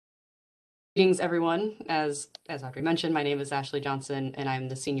Greetings, everyone. As Audrey mentioned, my name is Ashley Johnson, and I'm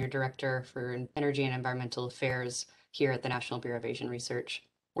the Senior Director for Energy and Environmental Affairs here at the National Bureau of Asian Research.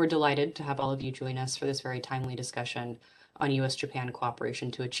 We're delighted to have all of you join us for this very timely discussion on U.S.-Japan cooperation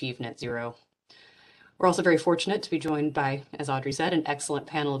to achieve net zero. We're also very fortunate to be joined by, as Audrey said, an excellent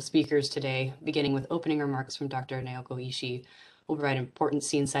panel of speakers today, beginning with opening remarks from Dr. Naoko Ishii, who will provide important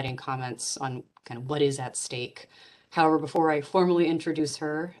scene-setting comments on kind of what is at stake. However, before I formally introduce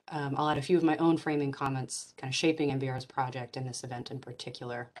her, I'll add a few of my own framing comments, kind of shaping NBR's project and this event in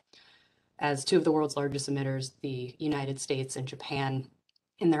particular. As two of the world's largest emitters, the United States and Japan,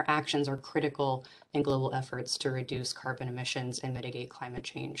 in their actions are critical in global efforts to reduce carbon emissions and mitigate climate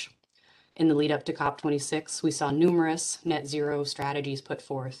change. In the lead up to COP26, we saw numerous net zero strategies put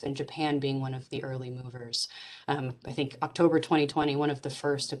forth, and Japan being one of the early movers. I think October 2020, one of the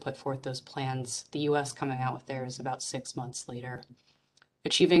first to put forth those plans, the US coming out with theirs about 6 months later.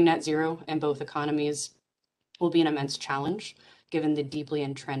 Achieving net zero in both economies will be an immense challenge, given the deeply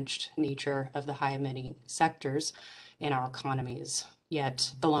entrenched nature of the high emitting sectors in our economies.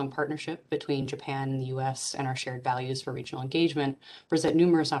 Yet the long partnership between Japan and the US and our shared values for regional engagement present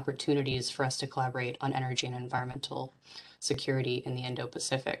numerous opportunities for us to collaborate on energy and environmental security in the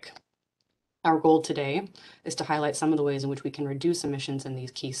Indo-Pacific. Our goal today is to highlight some of the ways in which we can reduce emissions in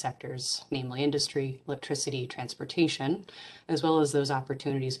these key sectors, namely industry, electricity, transportation, as well as those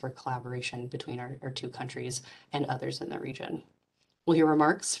opportunities for collaboration between our two countries and others in the region. We'll hear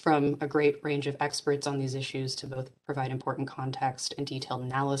remarks from a great range of experts on these issues to both provide important context and detailed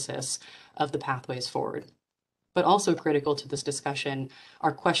analysis of the pathways forward. But also critical to this discussion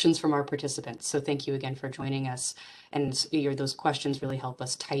are questions from our participants. So thank you again for joining us. And those questions really help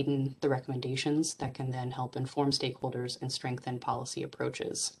us tighten the recommendations that can then help inform stakeholders and strengthen policy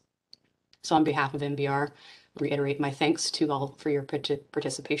approaches. So on behalf of NBR, reiterate my thanks to all for your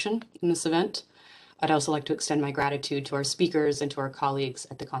participation in this event. I'd also like to extend my gratitude to our speakers and to our colleagues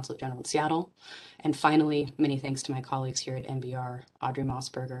at the Consulate General in Seattle. And finally, many thanks to my colleagues here at NBR, Audrey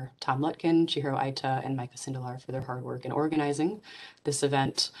Mossberger, Tom Lutkin, Chihiro Aita, and Mika Sindelar for their hard work in organizing this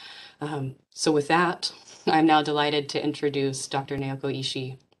event. So with that, I'm now delighted to introduce Dr. Naoko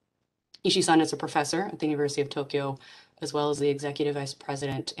Ishii. Ishii-san is a professor at the University of Tokyo, as well as the Executive Vice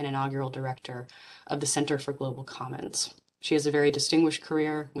President and Inaugural Director of the Center for Global Commons. She has a very distinguished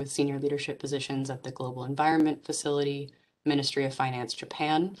career with senior leadership positions at the Global Environment Facility, Ministry of Finance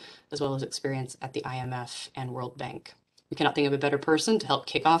Japan, as well as experience at the IMF and World Bank. We cannot think of a better person to help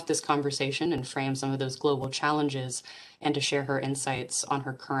kick off this conversation and frame some of those global challenges and to share her insights on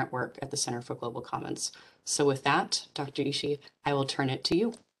her current work at the Center for Global Commons. So with that, Dr. Ishii, I will turn it to you.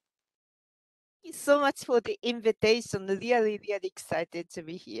 Thank you so much for the invitation. Really excited to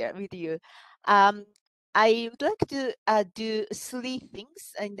be here with you. I would like to do 3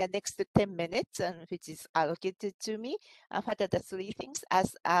 things in the next 10 minutes, which is allocated to me. What are the 3 things?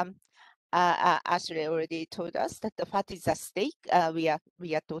 As Ashley already told us that what is at stake, we are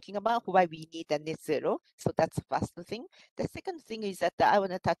talking about why we need a net zero. So that's the first thing. The second thing is that I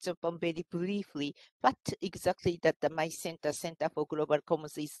want to touch upon very briefly what exactly that my Center for Global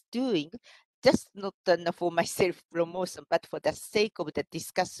Commons is doing, just not for my self-promotion, but for the sake of the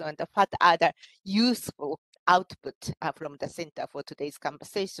discussion and what are the useful output from the center for today's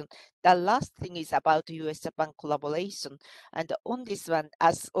conversation. The last thing is about US-Japan collaboration. And on this one,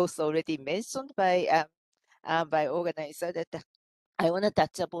 as also already mentioned by organizer, that I want to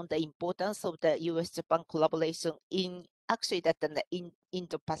touch upon the importance of the US-Japan collaboration in actually that in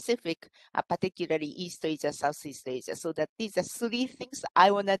Indo-Pacific, particularly East Asia, Southeast Asia. So that these are 3 things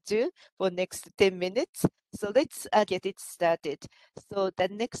I want to do for next 10 minutes. So let's get it started. So the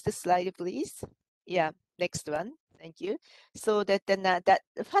next slide, please. Yeah, next one. Thank you. So that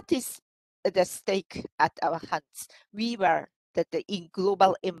what is the stake at our hands? We were that in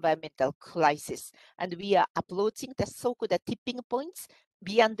global environmental crisis, and we are approaching the so-called tipping points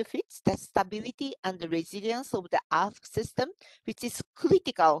beyond which the stability and the resilience of the Earth system, which is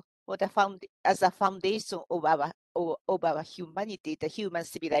critical for the as a foundation of our humanity, the human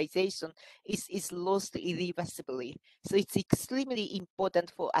civilization, is lost irreversibly. So it's extremely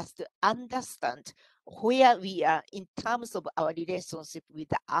important for us to understand where we are in terms of our relationship with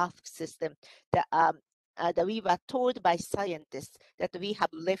the Earth system. That we were told by scientists that we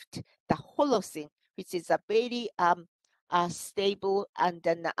have left the Holocene, which is a very stable and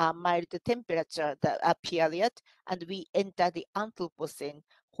then mild temperature period, and we enter the Anthropocene,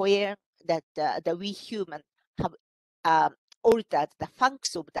 where that we human have altered the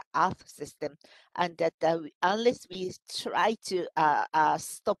function of the Earth system, and that unless we try to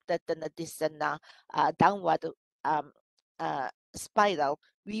stop that this downward spiral,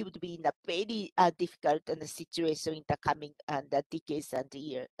 we would be in a very difficult situation in the coming the decades and the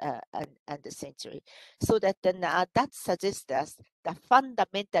year and the century. So that that suggests us the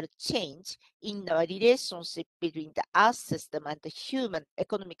fundamental change in our relationship between the Earth system and the human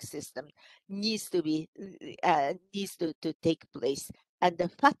economic system needs to be needs to take place. And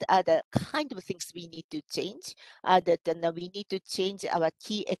what are the kind of things we need to change? That we need to change our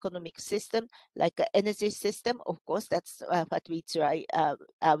key economic system, like energy system. Of course, that's what we try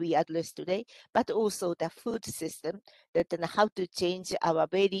we address today. But also the food system. That how to change our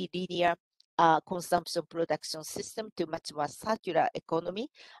very linear consumption production system to much more circular economy,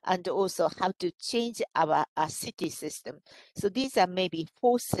 and also how to change our city system. So these are maybe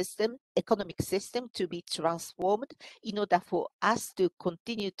 4 economic system to be transformed in order for us to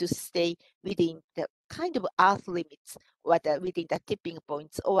continue to stay within the kind of Earth limits, or within the tipping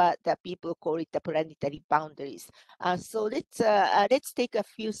points, or the people call it the planetary boundaries. So let's take a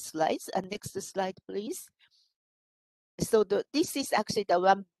few slides. Next slide, please. So this is actually the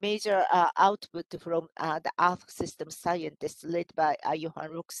one major output from the Earth system scientists led by Johan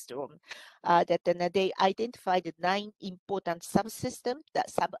Rockström, that they identified 9 important subsystems, the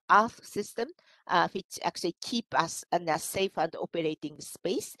sub-Earth system, which actually keep us in a safe and operating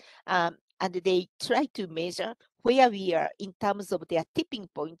space. And they try to measure where we are in terms of their tipping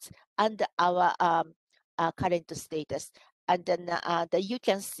points and our current status. And then you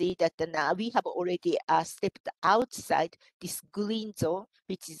can see that we have already stepped outside this green zone,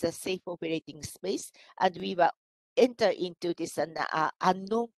 which is a safe operating space, and we will enter into this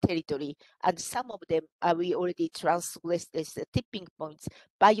unknown territory. And some of them we already transgressed this tipping points,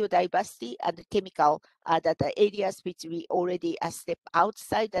 biodiversity and chemical that are areas which we already step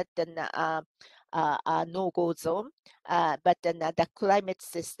outside that no-go zone. But then the climate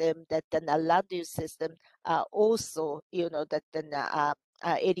system, that the land use system, also, you know, that the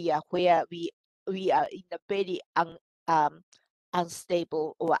area where we are in a very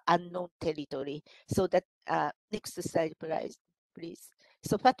unstable or unknown territory. So that next slide, please.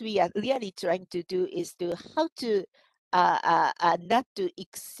 So what we are really trying to do is to how to not to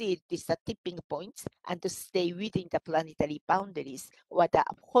exceed these tipping points and to stay within the planetary boundaries, or the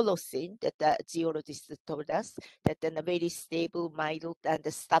Holocene that the geologists told us, that in a very stable, mild,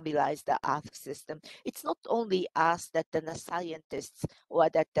 and stabilized Earth system. It's not only us that the scientists or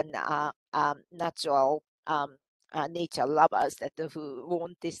that the natural nature lovers that who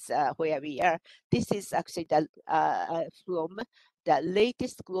want this where we are. This is actually the from the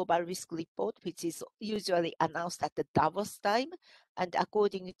latest global risk report, which is usually announced at the Davos time. And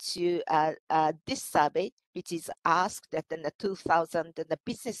according to this survey, which is asked that in the 2000 the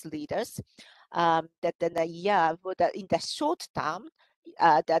business leaders, that in the short term,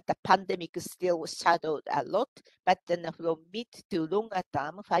 that the pandemic still shadowed a lot, but then from mid to longer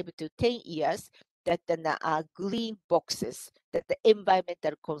term, 5 to 10 years, that the green boxes, that the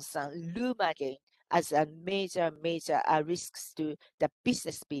environmental concern loom again as a major risks to the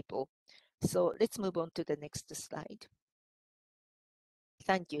business people. So let's move on to the next slide.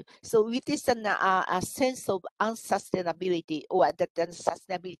 Thank you. So with this a sense of unsustainability, or that the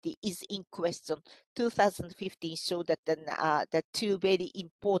sustainability is in question, 2015 showed that the 2 very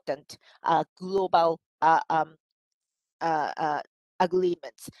important global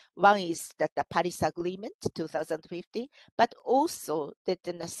agreements. One is that the Paris Agreement 2050, but also that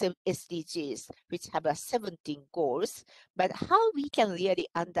the SDGs, which have 17 goals. But how we can really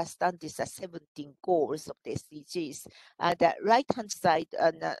understand these 17 goals of the SDGs? The right-hand side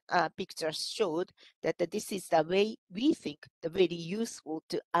picture showed that this is the way we think very useful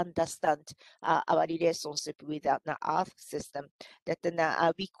to understand our relationship with the Earth system.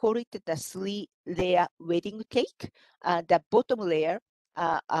 That we call it the 3-layer wedding cake. The bottom layer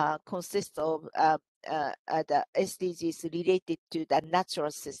consists of the SDGs related to the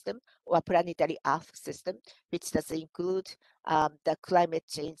natural system or planetary Earth system, which does include the climate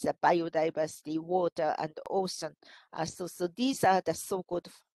change, the biodiversity, water, and ocean. So these are the so-called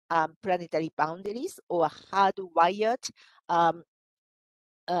planetary boundaries, or hardwired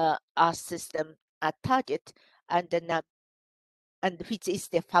Earth system target, and then and which is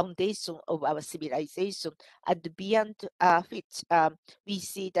the foundation of our civilization, and beyond which we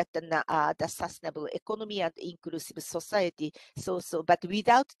see that the sustainable economy and inclusive society. But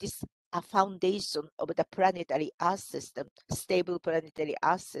without this foundation of the planetary Earth system, stable planetary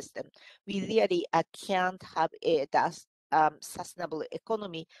Earth system, we really can't have a sustainable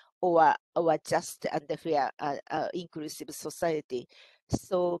economy or just and fair inclusive society.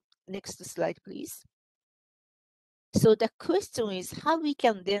 So next slide, please. So the question is how we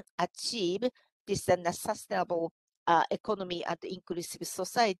can then achieve this sustainable economy and inclusive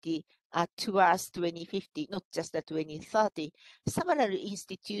society towards 2050, not just 2030. Several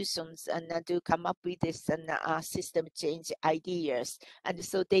institutions do come up with this system change ideas. And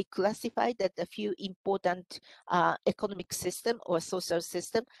so they classify that a few important economic system or social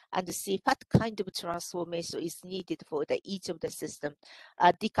system and see what kind of transformation is needed for each of the system.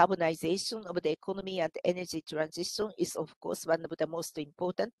 Decarbonization of the economy and energy transition is, of course, one of the most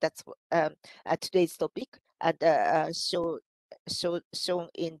important. That's today's topic, and shown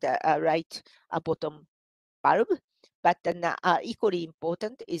in the right bottom bulb. But equally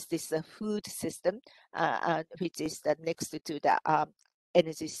important is this food system, which is next to the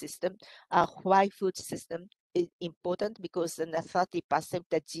energy system. Why food system is important? Because 30%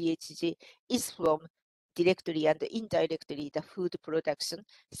 the GHG is from directly and indirectly the food production.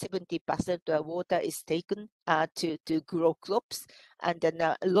 70% of the water is taken to grow crops, and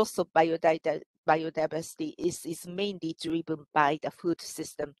then loss of biodiversity is mainly driven by the food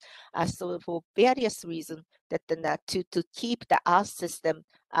system. So for various reasons, that to keep the earth system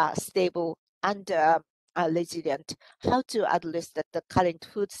stable and resilient, how to address that the current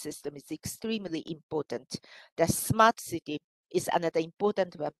food system is extremely important. The smart city is another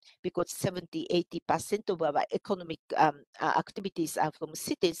important one, because 70–80% of our economic activities are from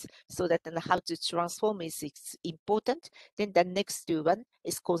cities, so that how to transform is important. Then the next one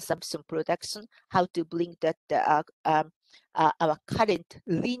is consumption production, how to bring that our current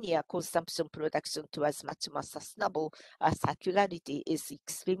linear consumption production towards much more sustainable circularity is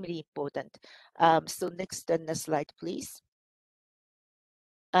extremely important. So next slide, please.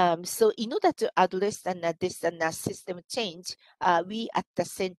 So in order to address this system change, we at the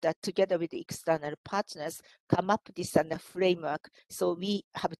center, together with the external partners, come up with this framework. So we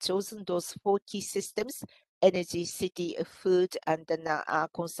have chosen those 4 key systems: energy, city, food, and then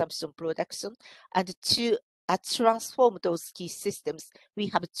consumption production. And to transform those key systems, we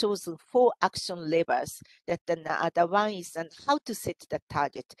have chosen 4 action levers. That the one is how to set the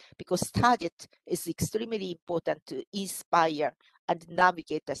target, because target is extremely important to inspire and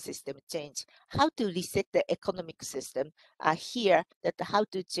navigate the system change. How to reset the economic system. Here, that how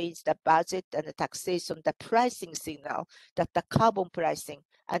to change the budget and the taxation, the pricing signal, that the carbon pricing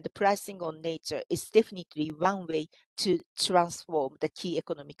and the pricing on nature is definitely one way to transform the key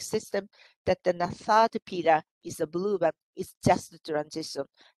economic system. That the third pillar is a blue one, is just the transition.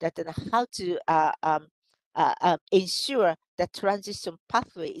 That how to ensure the transition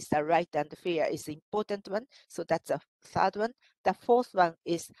pathway is the right and fair is the important one. So that's a third one. The fourth one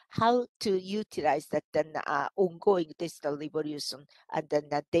is how to utilize that ongoing digital revolution and then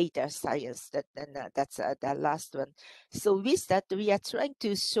data science. That's the last one. So with that, we are trying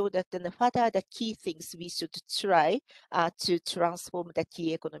to show that what are the key things we should try to transform the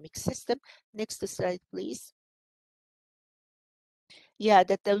key economic system. Next slide, please. Yeah,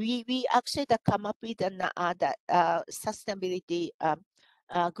 that we actually come up with the sustainability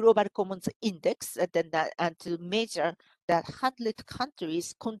global commons index, and to measure the 100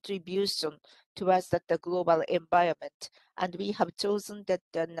 countries' contribution towards the global environment. And we have chosen that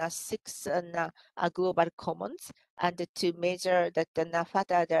 6 global commons, and to measure that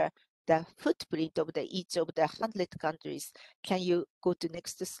what are the footprint of each of the 100 countries. Can you go to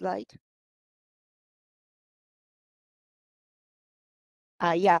next slide?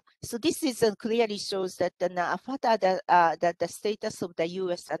 Yeah, so this is clearly shows that what are the status of the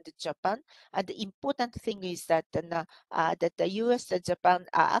US and Japan. And the important thing is that that the US and Japan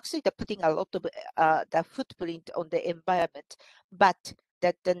are actually putting a lot of the footprint on the environment, but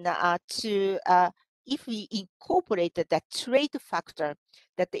that if we incorporate the trade factor,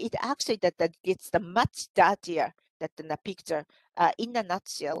 that it actually that gets the much dirtier that the picture. In a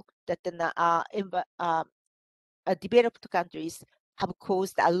nutshell, that developed countries have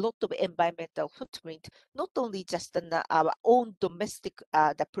caused a lot of environmental footprint, not only just in our own domestic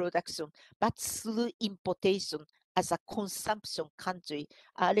the production, but through importation as a consumption country.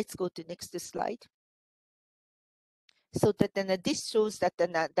 Let's go to next slide. So that this shows that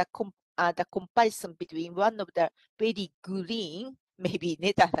the comparison between one of the very green, maybe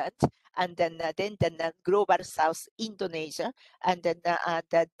Netherlands, and then the global south, Indonesia, and then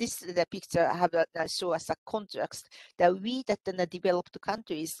the picture have show us a contrast that we that the developed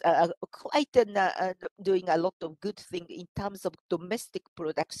countries are quite doing a lot of good thing in terms of domestic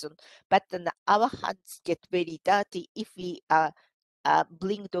production, but then our hands get very dirty if we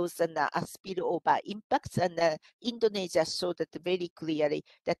bring those spillover impacts. And Indonesia showed that very clearly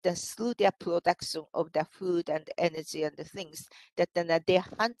that through their production of the food and energy and the things, that their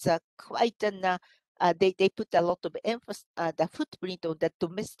hands are quite they put a lot of emphasis the footprint on the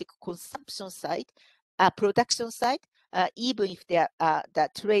domestic consumption side. production side, even if the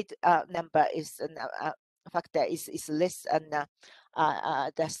trade number is factor is less and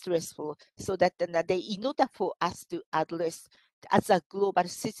the stressful, so that in order for us to address as a global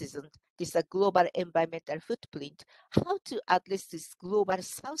citizen this global environmental footprint, how to address this global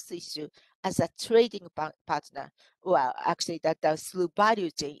South issue as a trading partner, well, actually that through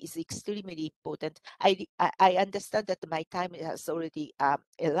value chain is extremely important. I understand that my time has already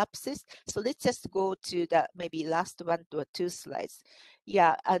elapsed, so let's just go to the maybe last one or two slides.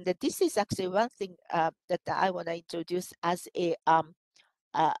 Yeah, and this is actually one thing that I want to introduce as a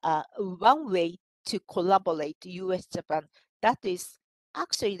one way to collaborate US Japan. That is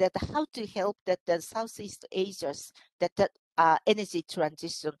actually that how to help that the Southeast Asia's that energy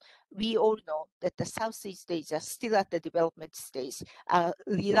transition. We all know that the Southeast Asia still at the development stage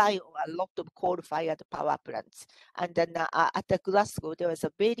rely on a lot of coal-fired power plants. And then at the Glasgow, there was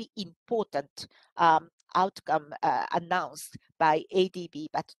a very important outcome announced by ADB,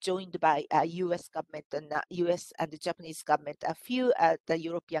 but joined by US government and US and the Japanese government, a few the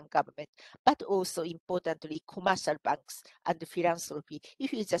European government, but also importantly commercial banks and philanthropy.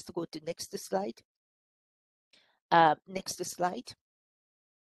 If you just go to next slide. Next slide.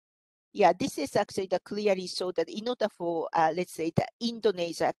 Yeah, this is actually the clearly show that in order for, let's say, the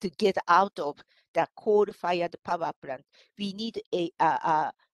Indonesia to get out of the coal-fired power plant, we need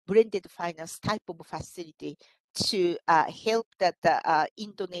a blended finance type of facility to help that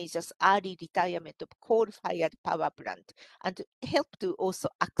Indonesia's early retirement of coal-fired power plant and help to also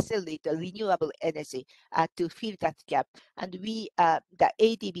accelerate the renewable energy to fill that gap. And we, the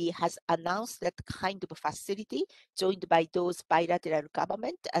ADB has announced that kind of facility joined by those bilateral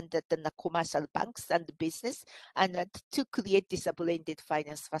government and the commercial banks and business, and to create this blended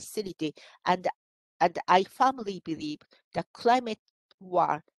finance facility. And I firmly believe the climate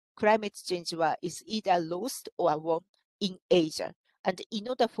change war is either lost or won in Asia. And in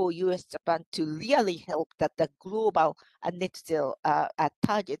order for US Japan to really help that the global net zero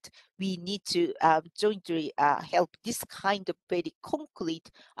target, we need to jointly help this kind of very concrete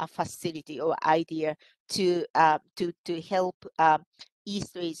facility or idea to help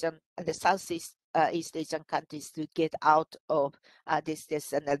East Asian and the Southeast East Asian countries to get out of this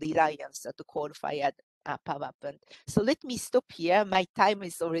reliance on the coal-fired power plant. So let me stop here. My time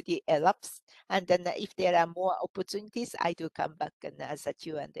is already elapsed, and then if there are more opportunities, I do come back and as a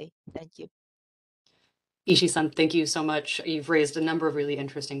Q&A. Thank you. Ishii-san, thank you so much. You've raised a number of really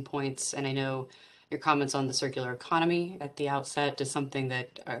interesting points, and I know your comments on the circular economy at the outset is something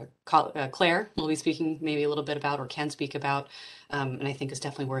that Clare will be speaking maybe a little bit about or can speak about, and I think is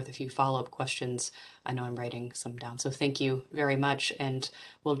definitely worth a few follow-up questions. I know I'm writing some down, so thank you very much, and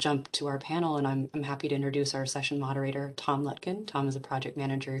we'll jump to our panel, and I'm happy to introduce our session moderator, Tom Lutkin. Tom is a project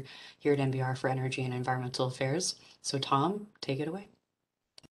manager here at NBR for Energy and Environmental Affairs. So Tom, take it away.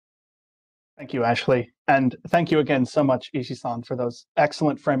 Thank you, Ashley. And thank you again so much, Ishii-san, for those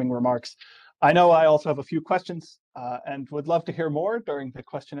excellent framing remarks. I know I also have a few questions and would love to hear more during the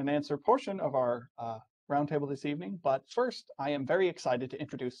question and answer portion of our roundtable this evening. But first, I am very excited to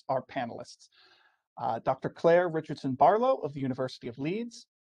introduce our panelists. Dr. Clare Richardson-Barlow of the University of Leeds,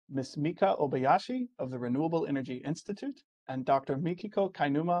 Ms. Mika OHBAYASHI of the Renewable Energy Institute, and Dr. Mikiko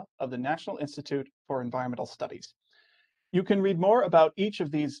KAINUMA of the National Institute for Environmental Studies. You can read more about each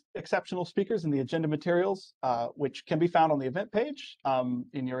of these exceptional speakers in the agenda materials, which can be found on the event page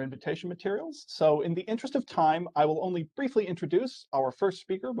in your invitation materials. So in the interest of time, I will only briefly introduce our first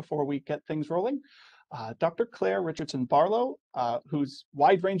speaker before we get things rolling. Dr. Clare Richardson-Barlow, whose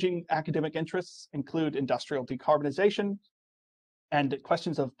wide-ranging academic interests include industrial decarbonization and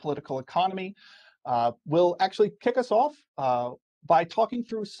questions of political economy, will actually kick us off by talking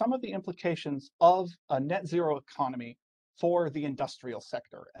through some of the implications of a net zero economy for the industrial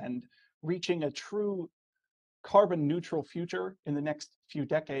sector and reaching a true carbon neutral future in the next few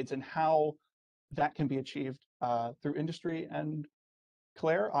decades and how that can be achieved through industry. And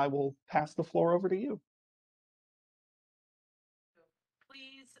Clare, I will pass the floor over to you.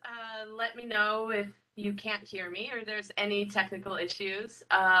 Please let me know if you can't hear me or there's any technical issues.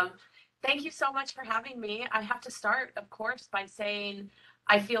 Thank you so much for having me. I have to start, of course, by saying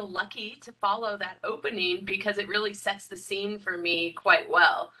I feel lucky to follow that opening because it really sets the scene for me quite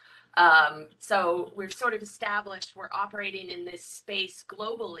well. So we're sort of established we're operating in this space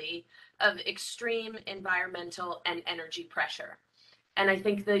globally of extreme environmental and energy pressure. And I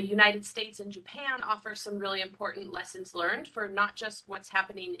think the United States and Japan offer some really important lessons learned for not just what's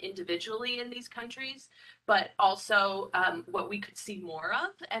happening individually in these countries, but also what we could see more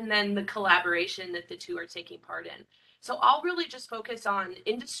of, and then the collaboration that the two are taking part in. So I'll really just focus on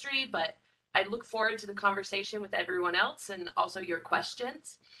industry, but I look forward to the conversation with everyone else and also your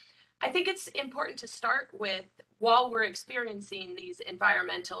questions. I think it's important to start with, while we're experiencing these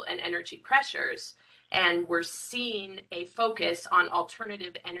environmental and energy pressures, and we're seeing a focus on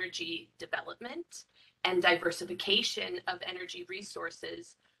alternative energy development and diversification of energy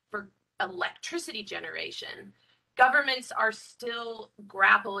resources for electricity generation, governments are still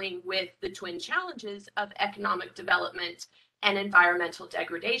grappling with the twin challenges of economic development and environmental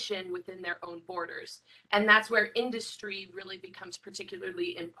degradation within their own borders. And that's where industry really becomes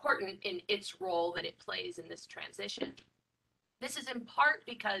particularly important in its role that it plays in this transition. This is in part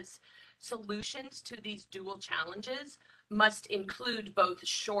because solutions to these dual challenges must include both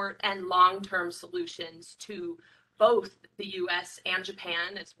short and long-term solutions to both the US and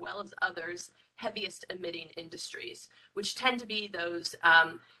Japan, as well as others, heaviest emitting industries, which tend to be those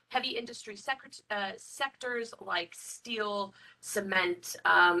heavy industry sectors like steel, cement,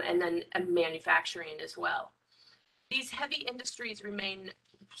 and then manufacturing as well. These heavy industries remain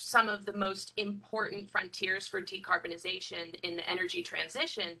some of the most important frontiers for decarbonization in the energy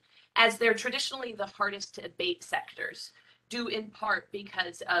transition, as they're traditionally the hardest to abate sectors, due in part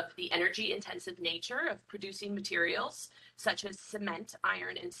because of the energy intensive nature of producing materials such as cement,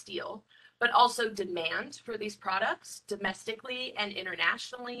 iron, and steel, but also demand for these products domestically and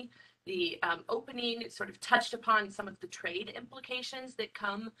internationally. The opening sort of touched upon some of the trade implications that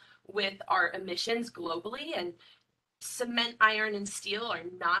come with our emissions globally, and cement, iron, and steel are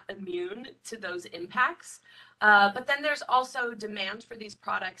not immune to those impacts. But then there's also demand for these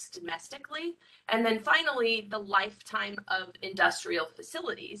products domestically. And then finally, the lifetime of industrial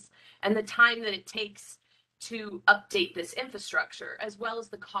facilities and the time that it takes to update this infrastructure, as well as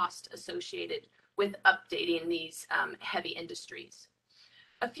the cost associated with updating these heavy industries.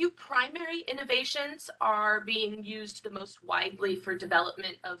 A few primary innovations are being used the most widely for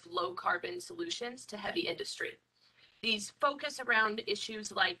development of low carbon solutions to heavy industry. These focus around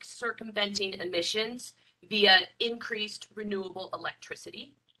issues like circumventing emissions via increased renewable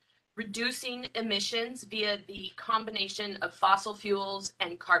electricity, reducing emissions via the combination of fossil fuels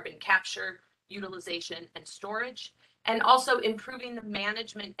and carbon capture, utilization, and storage, and also improving the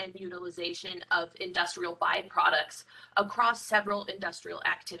management and utilization of industrial byproducts across several industrial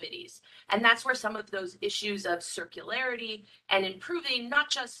activities. And that's where some of those issues of circularity and improving not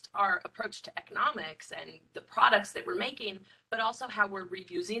just our approach to economics and the products that we're making, but also how we're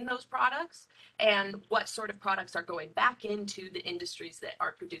reusing those products and what sort of products are going back into the industries that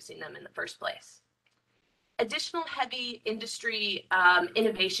are producing them in the first place. Additional heavy industry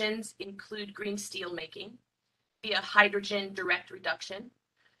innovations include green steel making via hydrogen direct reduction,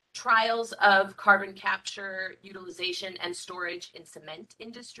 trials of carbon capture, utilization, and storage in cement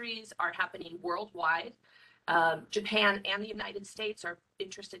industries are happening worldwide. Japan and the United States are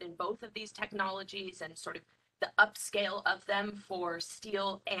interested in both of these technologies and sort of the upscale of them for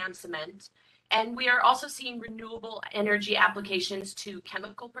steel and cement. And we are also seeing renewable energy applications to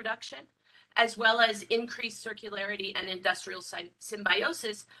chemical production, as well as increased circularity and industrial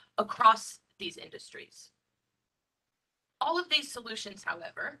symbiosis across these industries. All of these solutions,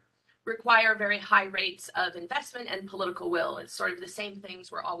 however, require very high rates of investment and political will. It's sort of the same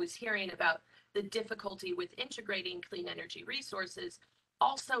things we're always hearing about. The difficulty with integrating clean energy resources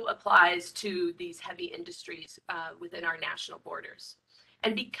also applies to these heavy industries within our national borders.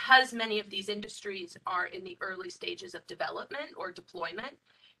 And because many of these industries are in the early stages of development or deployment,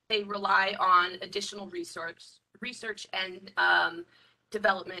 they rely on additional research and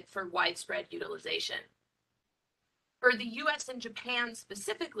development for widespread utilization. For the US and Japan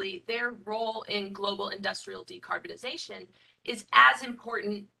specifically, their role in global industrial decarbonization is as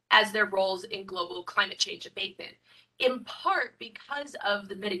important as their roles in global climate change abatement, in part because of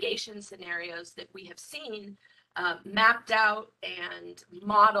the mitigation scenarios that we have seen mapped out and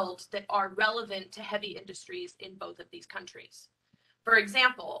modeled that are relevant to heavy industries in both of these countries. For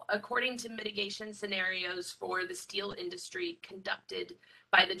example, according to mitigation scenarios for the steel industry conducted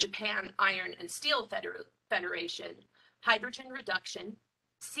by the Japan Iron and Steel Federation, hydrogen reduction,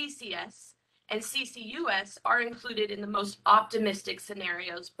 CCS, and CCUS are included in the most optimistic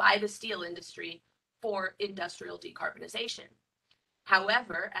scenarios by the steel industry for industrial decarbonization.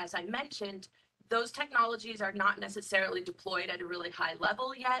 However, as I mentioned, those technologies are not necessarily deployed at a really high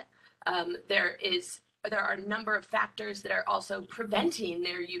level yet. There are a number of factors that are also preventing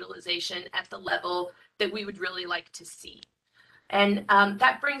their utilization at the level that we would really like to see. And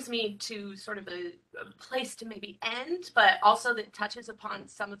that brings me to sort of a place to maybe end, but also that touches upon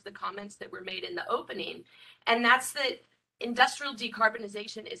some of the comments that were made in the opening. And that's that industrial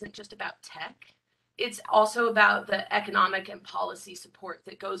decarbonization isn't just about tech. it's also about the economic and policy support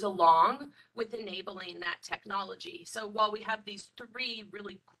that goes along with enabling that technology. So while we have these three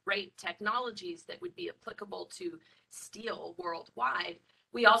really great technologies that would be applicable to steel worldwide,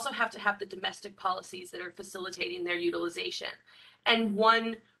 we also have to have the domestic policies that are facilitating their utilization. And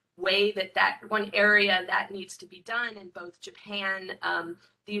one way one area that needs to be done in both Japan,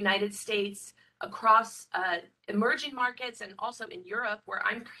 the United States, across emerging markets, and also in Europe, where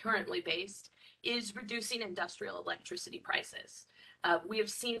I'm currently based, is reducing industrial electricity prices. We have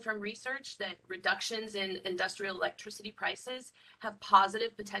seen from research that reductions in industrial electricity prices have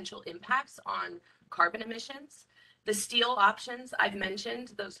positive potential impacts on carbon emissions. The steel options I've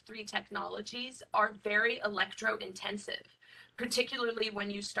mentioned, those three technologies, are very electro-intensive, particularly when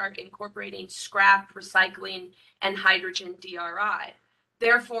you start incorporating scrap, recycling, and hydrogen DRI.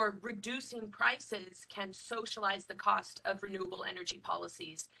 Therefore, reducing prices can socialize the cost of renewable energy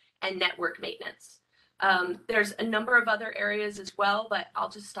policies and network maintenance. There's a number of other areas as well, but I'll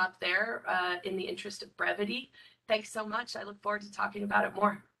just stop there in the interest of brevity. Thanks so much. I look forward to talking about it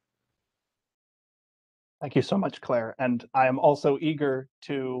more. Thank you so much, Claire. And I am also eager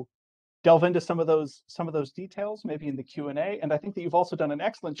to delve into some of those details, maybe in the Q&A. And I think that you've also done an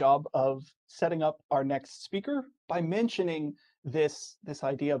excellent job of setting up our next speaker by mentioning this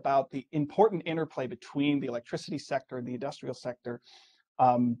idea about the important interplay between the electricity sector and the industrial sector.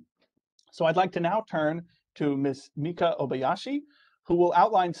 So I'd like to now turn to Ms. Mika OHBAYASHI, who will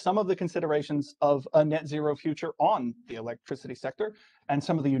outline some of the considerations of a net zero future on the electricity sector and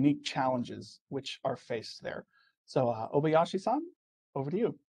some of the unique challenges which are faced there. So OHBAYASHI-san, over to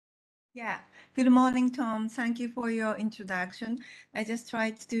you. Yeah, good morning, Tom. Thank you for your introduction. I just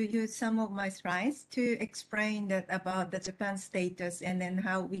tried to use some of my slides to explain that about the Japan status and then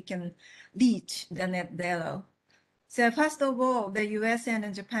how we can reach the net zero. So first of all, the US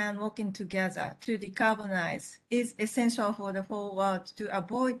and Japan working together to decarbonize is essential for the whole world to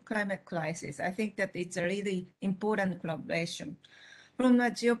avoid climate crisis. I think that it's a really important collaboration. From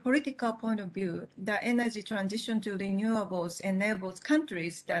a geopolitical point of view, the energy transition to renewables enables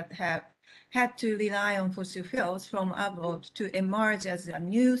countries that have had to rely on fossil fuels from abroad to emerge as a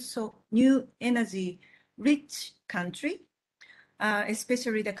new energy-rich country.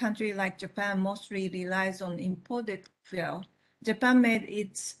 Especially the country like Japan mostly relies on imported fuel. Japan made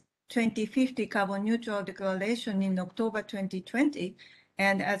its 2050 carbon neutral declaration in October 2020,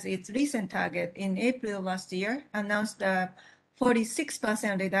 and as its recent target in April last year, announced a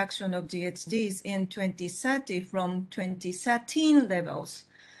 46% reduction of GHGs in 2030 from 2013 levels.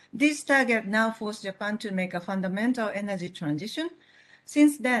 This target now forced Japan to make a fundamental energy transition.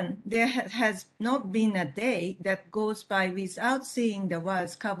 Since then, there has not been a day that goes by without seeing the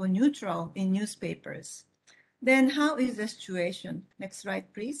words carbon neutral in newspapers. Then how is the situation? Next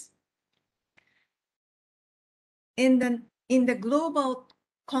slide, please. In the global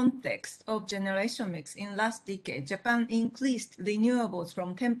context of generation mix in last decade, Japan increased renewables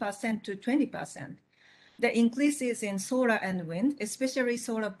from 10% to 20%. The increases in solar and wind, especially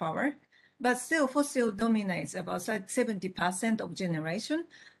solar power, but still fossil dominates about 70% of generation,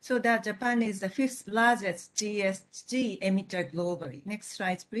 so that Japan is the 5th largest GHG emitter globally. Next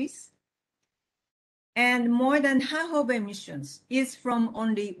slide, please. And more than half of emissions is from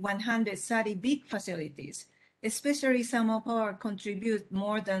only 130 big facilities. Especially thermal power contributes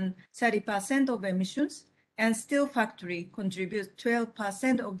more than 30% of emissions, and steel factory contributes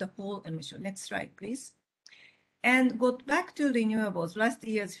 12% of the whole emission. Next slide, please. And go back to renewables, last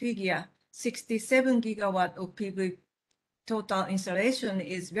year's figure, 67 gigawatt of PV total installation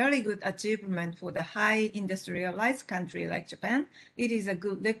is very good achievement for the high industrialized country like Japan. It is a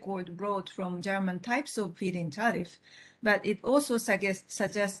good record brought from German types of feed-in tariff, but it also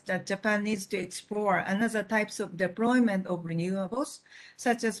suggests that Japan needs to explore another types of deployment of renewables,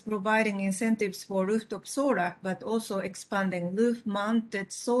 such as providing incentives for rooftop solar, but also expanding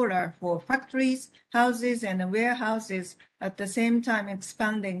roof-mounted solar for factories, houses, and warehouses, at the same time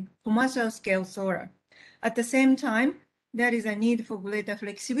expanding commercial-scale solar. At the same time, there is a need for greater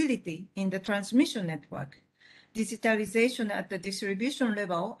flexibility in the transmission network, digitalization at the distribution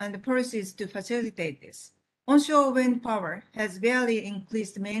level, and policies to facilitate this. Onshore wind power has barely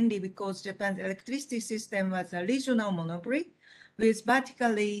increased mainly because Japan's electricity system was a regional monopoly with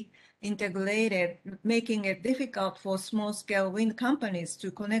vertically integrated, making it difficult for small-scale wind companies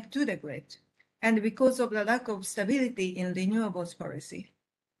to connect to the grid, and because of the lack of stability in renewables policy.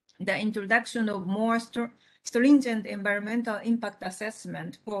 The introduction of more stringent environmental impact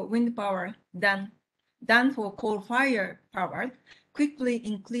assessment for wind power than for coal-fired power quickly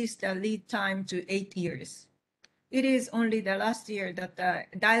increased the lead time to 8 years. It is only the last year that the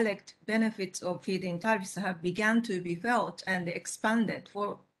direct benefits of feed-in tariffs have begun to be felt and expanded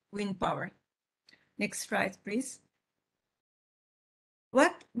for wind power. Next slide, please.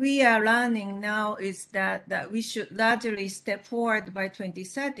 What we are learning now is that we should largely step forward by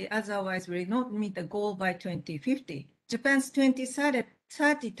 2030, otherwise we will not meet the goal by 2050. Japan's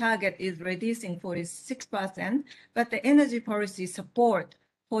 2030 target is reducing 46%, but the energy policy support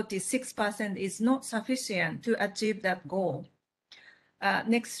 46% is not sufficient to achieve that goal.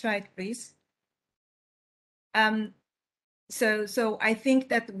 Next slide, please. So I think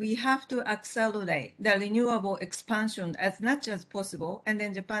that we have to accelerate the renewable expansion as much as possible, and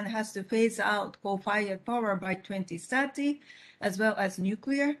then Japan has to phase out coal-fired power by 2030, as well as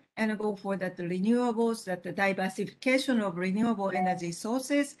nuclear, and go for that the renewables, that the diversification of renewable energy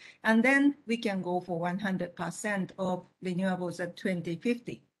sources, and then we can go for 100% of renewables at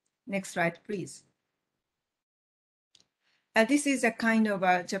 2050. Next slide, please. This is a kind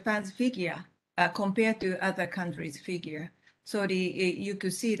of Japan's figure compared to other countries' figure. So you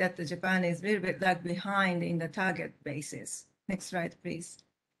could see that the Japan is a little bit lag behind in the target basis. Next slide, please.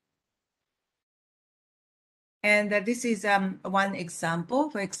 And this is one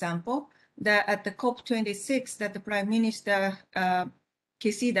example. For example, at the COP26, that the Prime Minister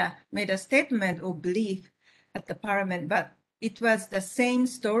Kishida made a statement of belief at the Parliament, but it was the same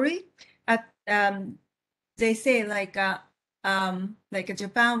story. They say like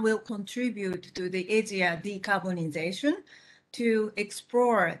Japan will contribute to the Asia decarbonization to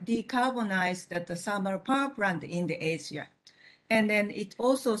explore decarbonize the thermal power plant in the Asia. And then it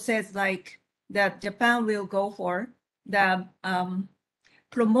also says like that Japan will go for the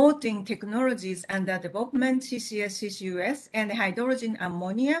promoting technologies under development, CCS, CCUS, and hydrogen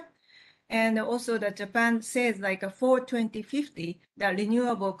ammonia. And also that Japan says like for 2050, that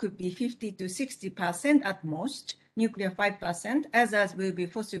renewable could be 50 to 60% at most, nuclear 5%, others will be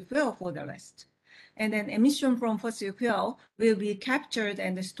fossil fuel for the rest. And then emission from fossil fuel will be captured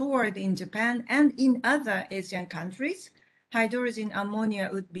and stored in Japan and in other Asian countries. Hydrogen ammonia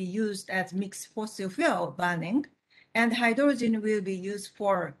would be used as mixed fossil fuel burning, and hydrogen will be used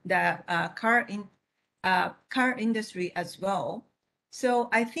for the car industry as well. So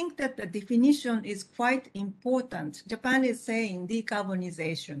I think that the definition is quite important. Japan is saying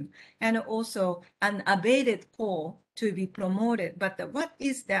decarbonization and also unabated coal to be promoted. But what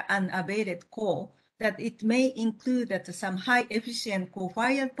is the unabated coal? That it may include that some high efficient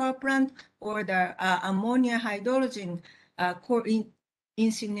coal-fired power plant or the ammonia hydrogen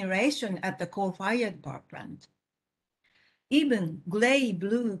incineration at the coal-fired power plant. Even gray,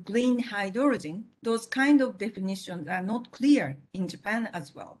 blue, green hydrogen, those kind of definitions are not clear in Japan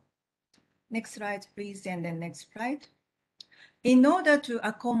as well. Next slide, please, and then next slide. In order to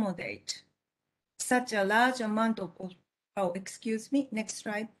accommodate such a large amount of, oh, excuse me, next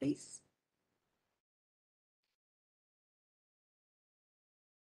slide, please.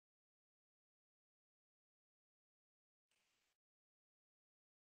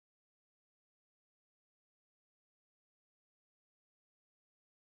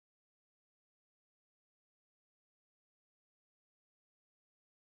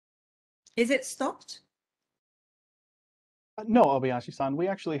 Is it stopped? No, Obayashi-san, we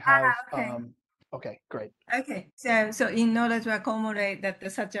actually have, okay. Okay, great. Okay, so in order to accommodate that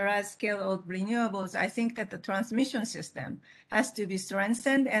such a large scale of renewables, I think that the transmission system has to be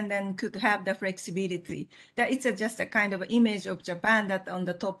strengthened and then could have the flexibility. That it's just a kind of image of Japan that on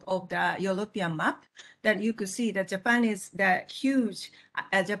the top of the European map, that you could see that Japan is the huge,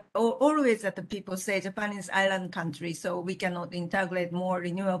 always that the people say Japan is island country, so we cannot integrate more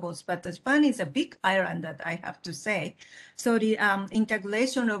renewables, but Japan is a big island that I have to say. So the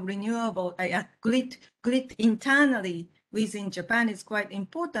integration of renewable grid internally within Japan is quite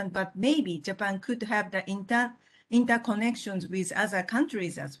important, but maybe Japan could have the interconnections with other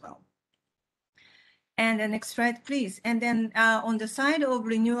countries as well. And the next slide, please. And then on the side of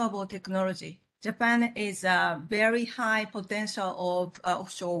renewable technology, Japan is a very high potential of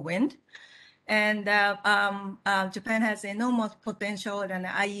offshore wind. And Japan has enormous potential, and the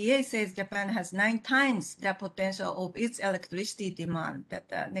IEA says Japan has 9 times the potential of its electricity demand.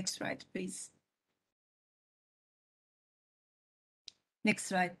 Next slide, please. Next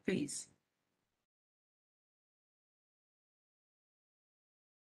slide, please.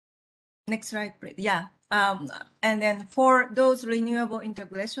 Next slide, please. Yeah. And then for those renewable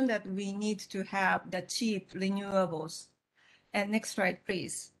integration that we need to have the cheap renewables. And next slide,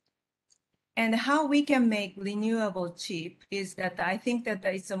 please. And how we can make renewable cheap is that I think that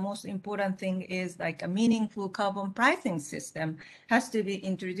it's the most important thing is like a meaningful carbon pricing system has to be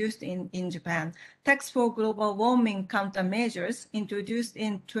introduced in Japan. Tax for global warming countermeasures introduced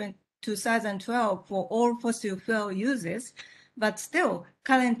in 2012 for all fossil fuel uses, but still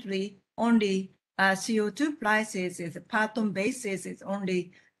currently only CO2 prices is per ton basis is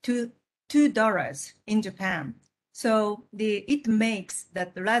only $2 in Japan. So it makes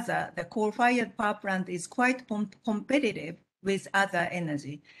that rather the coal-fired power plant is quite competitive with other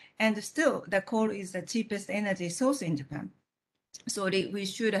energy. And still the coal is the cheapest energy source in Japan. So we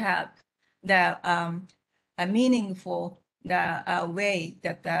should have the a meaningful way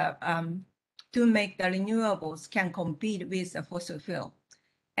that to make the renewables can compete with the fossil fuel.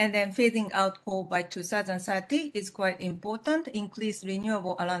 And then phasing out coal by 2030 is quite important, increase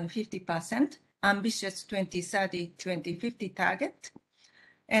renewable around 50%. Ambitious 2030-2050 target.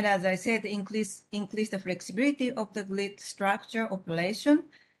 And as I said, increase the flexibility of the grid structure operation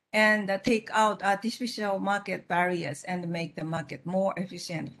and take out artificial market barriers and make the market more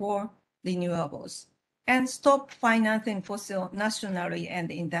efficient for renewables. And stop financing fossil nationally and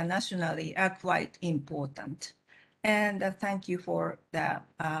internationally are quite important. And thank you for the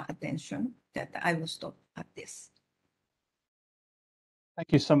attention that I will stop at this.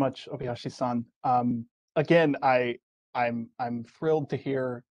 Thank you so much, Obayashi-san. Again, I'm thrilled to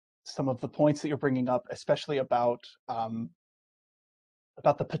hear some of the points that you're bringing up, especially about the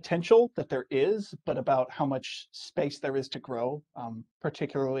potential that there is, but about how much space there is to grow,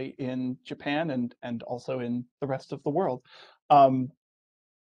 particularly in Japan and also in the rest of the world.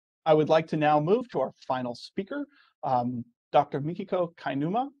 I would like to now move to our final speaker, Dr. Mikiko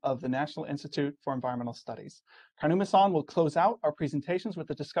KAINUMA of the National Institute for Environmental Studies. KAINUMA-san will close out our presentations with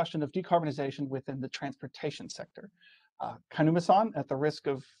a discussion of decarbonization within the transportation sector. KAINUMA-san, at the risk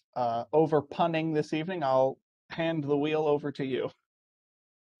of over-punning this evening, I'll hand the wheel over to you.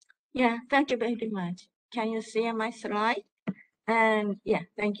 Yeah, thank you very much. Can you see my slide? And yeah,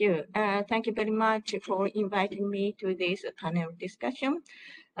 thank you. Thank you very much for inviting me to this panel discussion.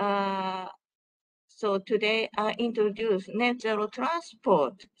 So today I introduce net zero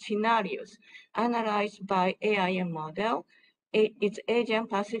transport scenarios analyzed by AIM model. It's Asian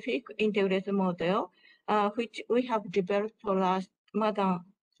Pacific integrated model, which we have developed for more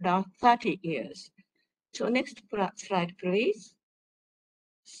than 30 years. So next slide, please.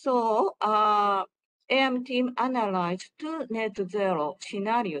 So AM team analyzed two net zero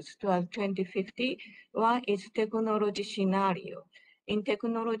scenarios towards 2050. One is technology scenario. In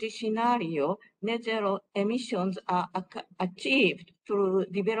technology scenario, net zero emissions are achieved through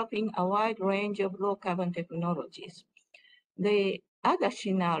developing a wide range of low carbon technologies. The other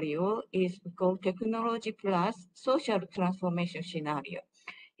scenario is called technology plus social transformation scenario.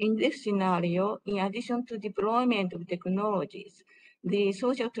 In this scenario, in addition to deployment of technologies, the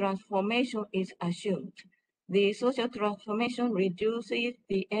social transformation is assumed. The social transformation reduces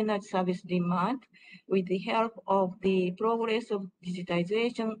the energy service demand with the help of the progress of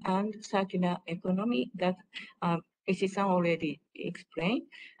digitization and circular economy that ISHII-san already explained.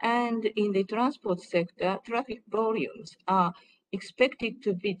 And in the transport sector, traffic volumes are expected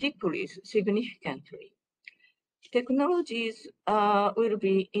to be decreased significantly. Technologies will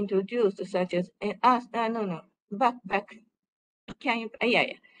be introduced such as, can you,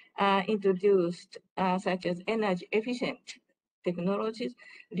 introduced such as energy efficient technologies,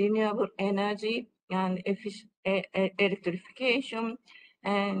 renewable energy and electrification,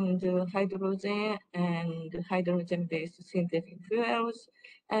 and hydrogen-based synthetic fuels,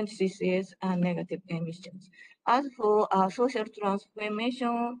 and CCS and negative emissions. As for social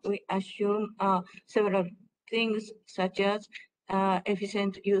transformation, we assume several things such as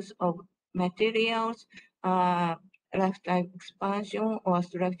efficient use of materials, lifetime expansion or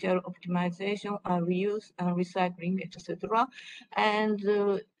structural optimization, reuse and recycling, etc. And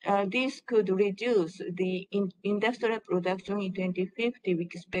this could reduce the industrial production in 2050. We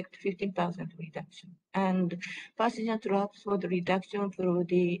expect 15% reduction. And passenger transport reduction through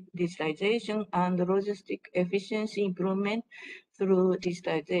the digitization and logistic efficiency improvement through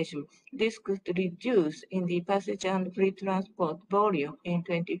digitization. This could reduce in the passenger and freight transport volume in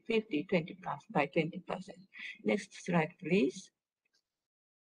 2050 by 20%. Next slide, please.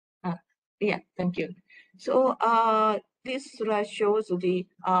 Yeah, thank you. So this slide shows the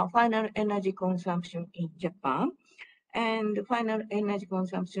final energy consumption in Japan. And the final energy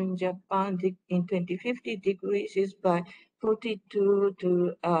consumption in Japan in 2050 decreases by 42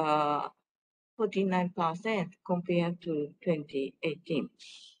 to 49% compared to 2018.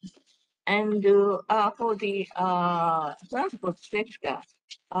 And for the transport sector,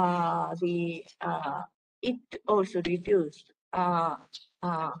 it also reduced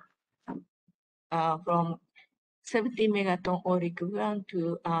from 70 megaton oil equivalent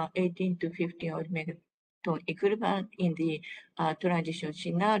to 18 to 15 oil megaton equivalent in the transition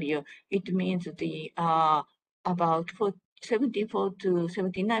scenario. It means the about 74 to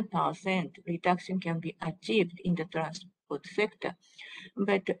 79% reduction can be achieved in the transport sector.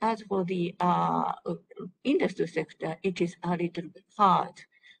 But as for the industry sector, it is a little bit hard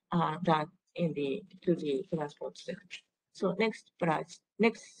than in the transport sector. So next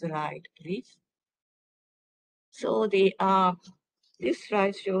slide, please. So the this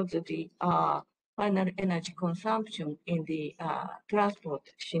slide shows the final energy consumption in the transport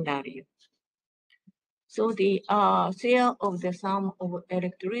scenario. So the share of the sum of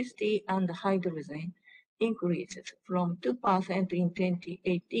electricity and hydrogen increases from 2% in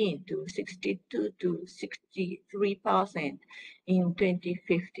 2018 to 62 to 63% in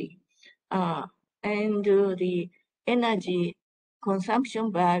 2050. And the energy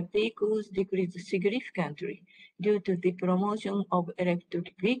consumption by vehicles decreased significantly due to the promotion of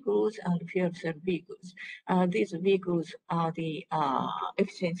electric vehicles and fuel cell vehicles. These vehicles are the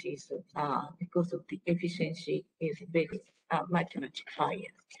efficiencies, because of the efficiency is very much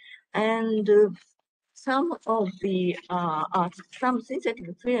higher. And some of the some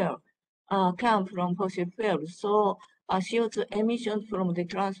synthetic fuel come from fossil fuels, so CO2 emissions from the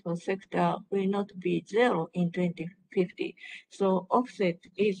transport sector will not be zero in 2050. So offset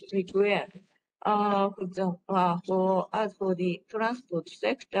is required. As for the transport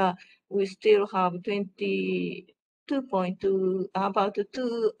sector, we still have 22.2, about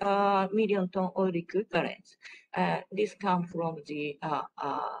 2 million ton oil equivalents. This comes from the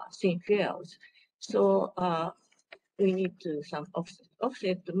syn fuels. So we need to some offset.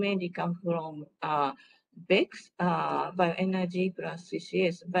 Offset mainly come from BECS, bioenergy plus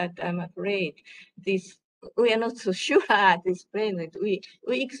CCS, but I'm afraid this we are not so sure at this present. We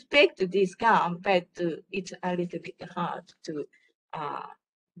expect this come, but it's a little bit hard to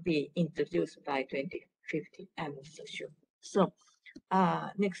be introduced by 2050. I'm not so sure. So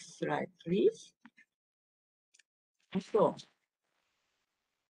next slide, please. So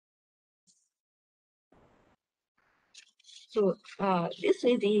this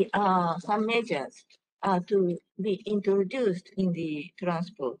is the some measures to be introduced in the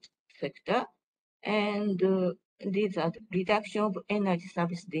transport sector, and these are the reduction of energy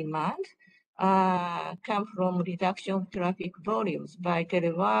service demand, come from reduction of traffic volumes by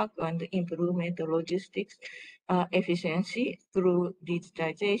telework and improvement of logistics efficiency through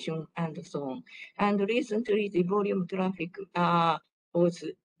digitization and so on. And recently, the volume traffic was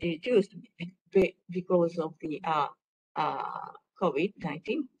reduced because of the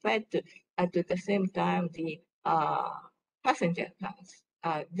COVID-19, but at the same time, the passenger cars,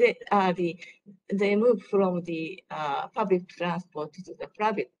 they move from the public transport to the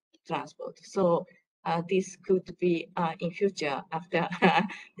private transport. So this could be in future after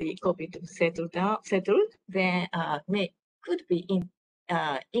the COVID settled, then could be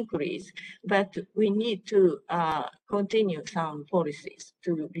increase, but we need to continue some policies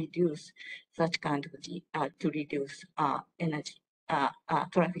to reduce such kind of to reduce energy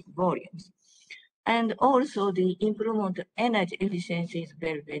traffic volumes. And also the improvement of energy efficiency is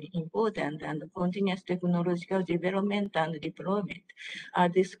very, very important, and continuous technological development and deployment.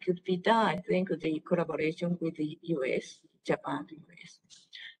 This could be done, I think, the collaboration with the US, Japan, US.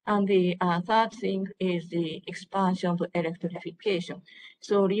 And the third thing is the expansion of electrification.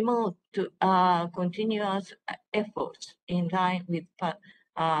 So remote continuous efforts in line with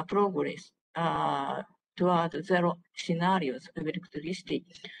progress toward zero scenarios of electricity.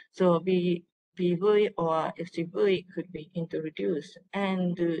 So PV or FCV could be introduced,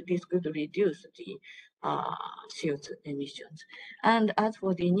 and this could reduce the CO2 emissions. And as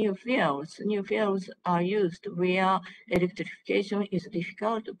for the new fuels are used where electrification is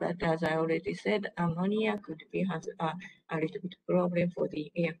difficult, but as I already said, ammonia could be has a little bit problem for the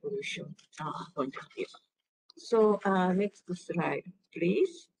air pollution point of view. So next slide,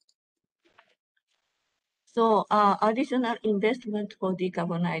 please. So additional investment for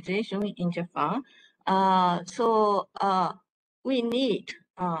decarbonization in Japan. So we need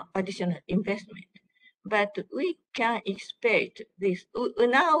additional investment, but we can expect this.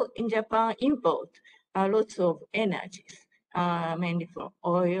 Now in Japan, import lots of energies, mainly from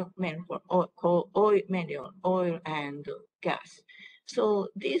oil, mainly for oil, mainly on oil and gas. So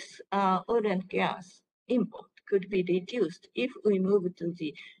this oil and gas import could be reduced if we move to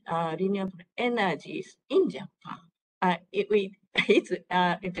the renewable energies in Japan. it's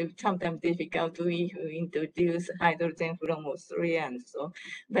sometimes difficult to introduce hydrogen from Australia and so.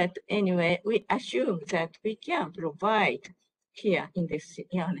 But anyway, we assume that we can provide here in this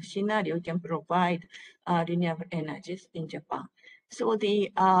scenario, we can provide renewable energies in Japan. So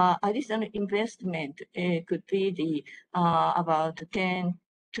the additional investment could be the about 10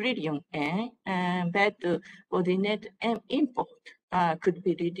 trillion yen, but for the net import could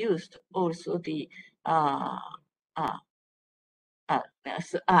be reduced. Also the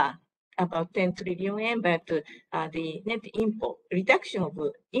about 10 trillion yen, but the net import, reduction of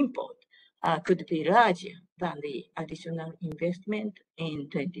import could be larger than the additional investment in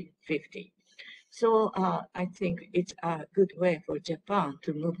 2050. So I think it's a good way for Japan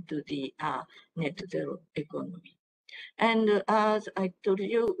to move to the net zero economy. And as I told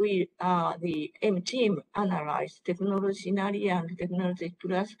you, we the M team analyzed technology scenario and technology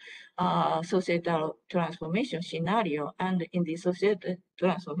plus societal transformation scenario. And in the societal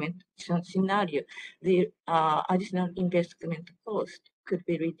transformation scenario, the additional investment cost could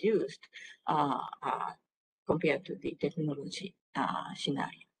be reduced compared to the technology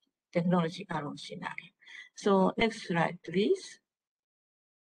scenario, technology alone scenario. So next slide, please.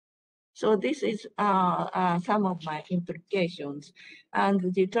 So this is some of my implications.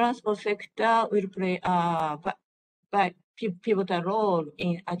 And the transport sector will play a pivotal role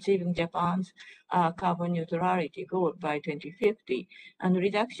in achieving Japan's carbon neutrality goal by 2050, and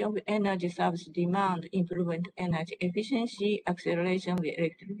reduction of energy service demand, improvement energy efficiency, acceleration of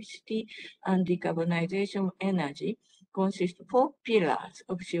electricity, and decarbonization of energy consist of 4 pillars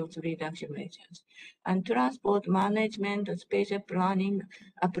of CO2 reduction measures. And transport management and spatial planning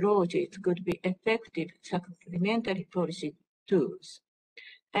approaches could be effective supplementary policy tools.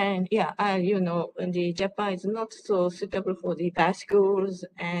 And yeah, you know, the Japan is not so suitable for the bicycles,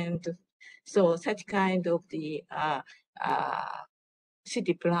 and so such kind of the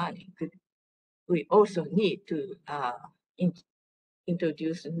city planning we also need to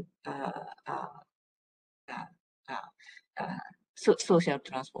introduce social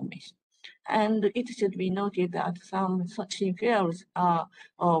transformation. And it should be noted that some such fuels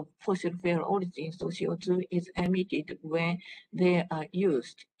of fossil fuel origin, so CO2 is emitted when they are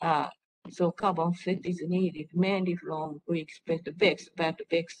used. So carbon offset is needed mainly from, we expect BECCS, but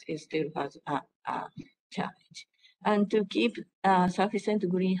BECCS still has a challenge. And to keep sufficient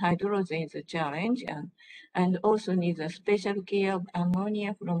green hydrogen is a challenge, and also needs a special care of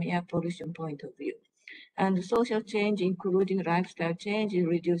ammonia from air pollution point of view. And social change, including lifestyle change,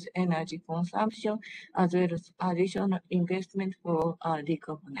 reduce energy consumption, as well as additional investment for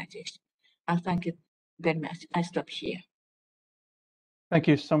decarbonization. Thank you very much. I stop here. Thank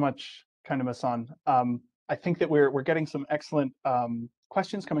you so much, KAINUMA-san. I think that we're getting some excellent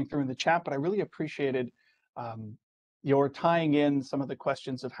questions coming through in the chat, but I really appreciated your tying in some of the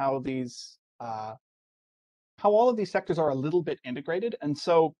questions of how these, how all of these sectors are a little bit integrated. And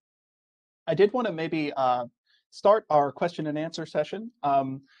so I did want to maybe start our question and answer session.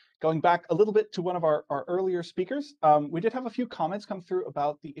 Going back a little bit to one of our earlier speakers, we did have a few comments come through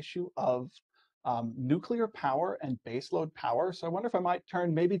about the issue of nuclear power and baseload power. So I wonder if I might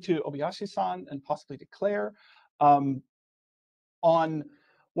turn maybe to OHBAYASHI-san and possibly to Clare on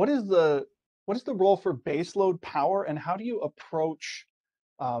what is the role for baseload power, and how do you approach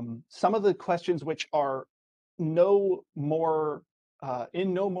some of the questions which are in no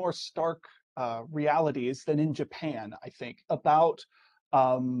more stark realities than in Japan, I think, about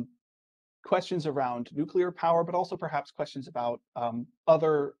questions around nuclear power, but also perhaps questions about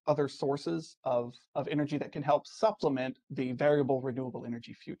other sources of energy that can help supplement the variable renewable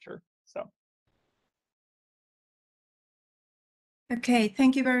energy future. So. Okay,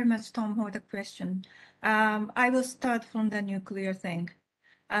 thank you very much, Tom, for the question. I will start from the nuclear thing.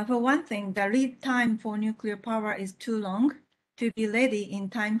 For one thing, the lead time for nuclear power is too long to be ready in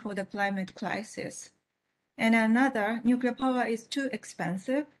time for the climate crisis. And another, nuclear power is too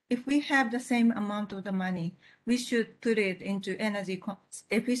expensive. If we have the same amount of the money, we should put it into energy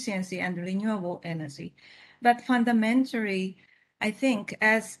efficiency and renewable energy. But fundamentally, I think,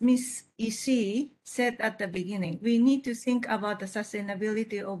 as Ms. ISHII said at the beginning, we need to think about the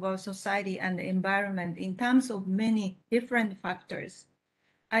sustainability of our society and the environment in terms of many different factors.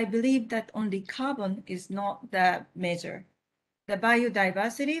 I believe that only carbon is not the measure. The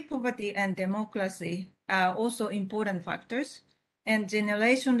biodiversity, poverty, and democracy are also important factors, and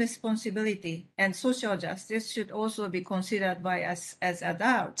generation responsibility and social justice should also be considered by us as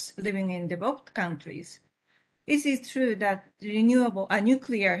adults living in developed countries. It is true that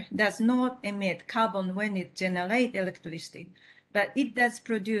nuclear does not emit carbon when it generates electricity, but it does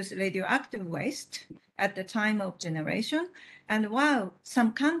produce radioactive waste at the time of generation. And while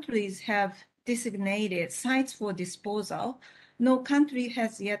some countries have designated sites for disposal, no country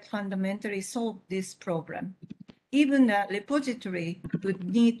has yet fundamentally solved this problem. Even a repository would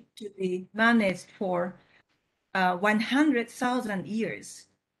need to be managed for 100,000 years.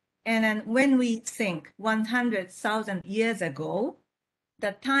 And then when we think 100,000 years ago,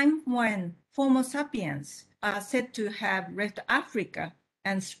 the time when Homo sapiens are said to have left Africa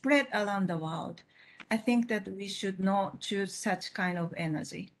and spread around the world, I think that we should not choose such kind of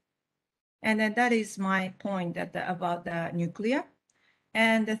energy. And then that is my point about the nuclear.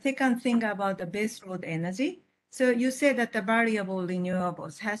 And the second thing about the baseload energy. So you said that the variable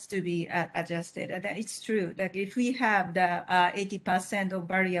renewables has to be adjusted. And it's true that if we have the 80% of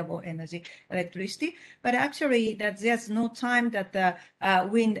variable energy electricity, but actually that there's no time that the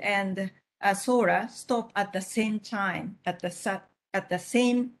wind and solar stop at the same time, at the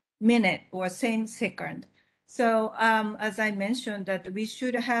same minute or same second. So as I mentioned, that we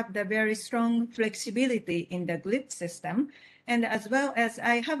should have the very strong flexibility in the grid system. And as well as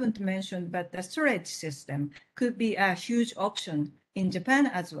I haven't mentioned, but the storage system could be a huge option in Japan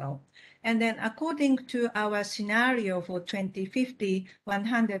as well. And then according to our scenario for 2050,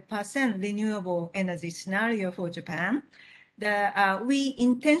 100% renewable energy scenario for Japan, we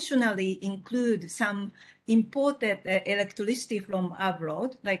intentionally include some imported electricity from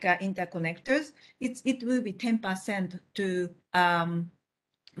abroad, like interconnectors. It will be 10% to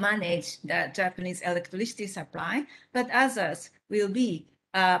manage the Japanese electricity supply, but others will be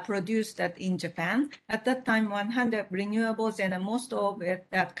produced in Japan. At that time, 100 renewables, and most of it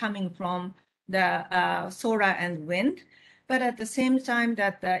coming from the solar and wind. But at the same time,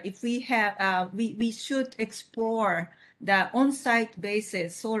 that if we have, we should explore the on-site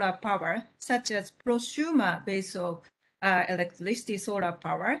basis solar power, such as prosumer base of electricity solar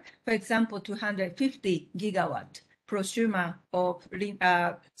power, for example, 250 gigawatt. Prosumer of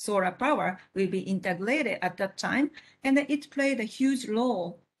solar power will be integrated at that time, and it played a huge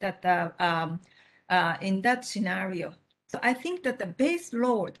role that in that scenario. So I think that the base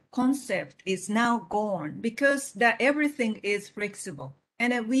load concept is now gone because everything is flexible,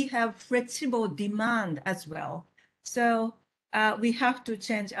 and we have flexible demand as well. So we have to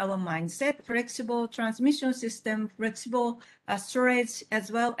change our mindset, flexible transmission system, flexible storage,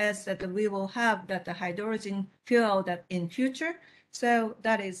 as well as that we will have that the hydrogen fuel that in future. So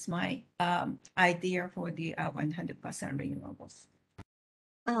that is my idea for the 100% renewables.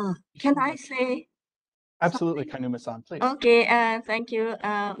 Can I say? Absolutely, KAINUMA-san, please. Okay, thank you,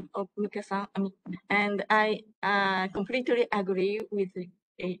 Mika-san. And I completely agree with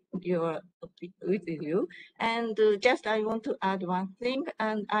you. And just I want to add one thing,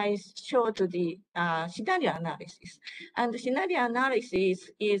 and I showed the scenario analysis. And the scenario analysis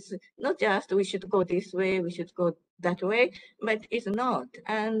is not just we should go this way, we should go that way, but it's not.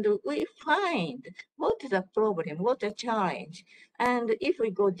 And we find what is the problem, what the challenge, and if we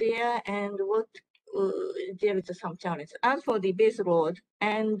go there, and what there is some challenge. As for the base load,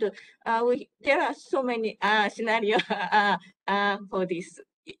 and there are so many scenarios for this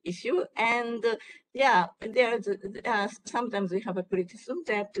issue, and yeah, there's sometimes we have a criticism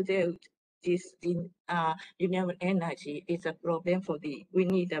that this renewable energy is a problem for we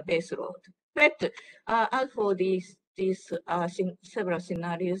need a base load. But as for these several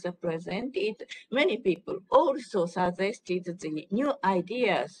scenarios are presented, many people also suggested the new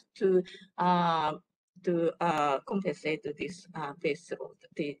ideas to compensate this base load,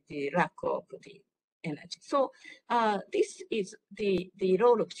 the lack of the energy. So this is the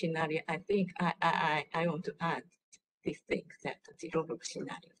role of scenario. I think I want to add these things, that the role of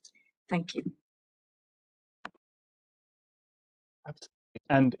scenarios. Thank you. Absolutely.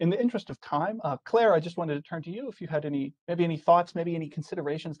 And in the interest of time, Claire, I just wanted to turn to you if you had maybe any thoughts, maybe any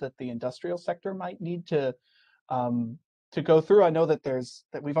considerations that the industrial sector might need to go through. I know that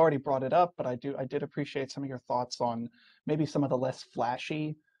that we've already brought it up, but I did appreciate some of your thoughts on maybe some of the less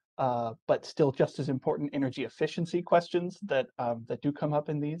flashy, but still just as important energy efficiency questions that do come up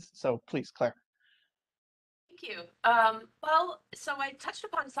in these. So please, Claire. Thank you. Well, so I touched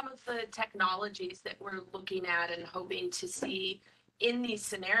upon some of the technologies that we're looking at and hoping to see in these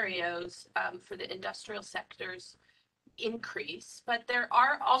scenarios for the industrial sectors increase, but there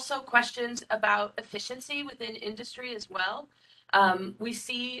are also questions about efficiency within industry as well. We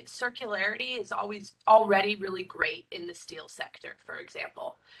see circularity is already really great in the steel sector, for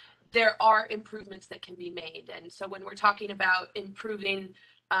example. There are improvements that can be made. And so when we're talking about improving,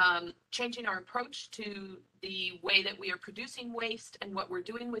 changing our approach to the way that we are producing waste and what we're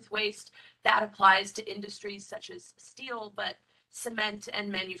doing with waste, that applies to industries such as steel, but cement and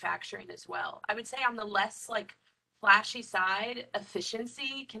manufacturing as well. I would say on the less like flashy side,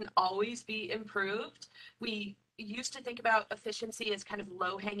 efficiency can always be improved. We used to think about efficiency as kind of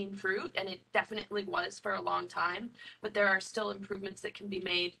low-hanging fruit, and it definitely was for a long time, but there are still improvements that can be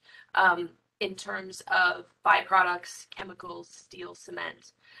made in terms of byproducts, chemicals, steel,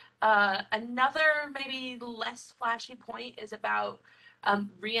 cement. Another maybe less flashy point is about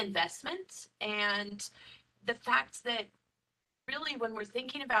reinvestment and the fact that really when we're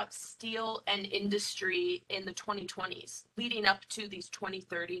thinking about steel and industry in the 2020s, leading up to these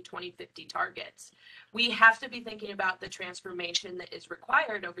 2030, 2050 targets, we have to be thinking about the transformation that is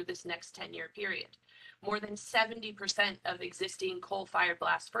required over this next 10-year period. More than 70% of existing coal-fired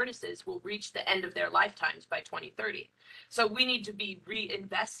blast furnaces will reach the end of their lifetimes by 2030. So we need to be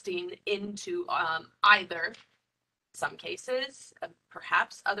reinvesting into either, some cases,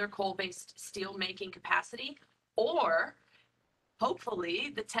 perhaps other coal-based steel making capacity, or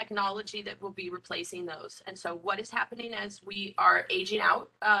hopefully the technology that will be replacing those. And so what is happening as we are aging out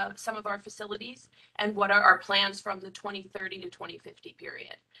some of our facilities, and what are our plans from the 2030 to 2050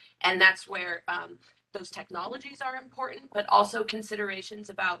 period? And that's where those technologies are important, but also considerations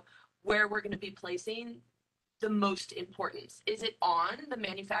about where we're going to be placing the most importance. Is it on the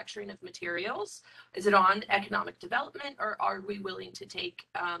manufacturing of materials? Is it on economic development? Or are we willing to take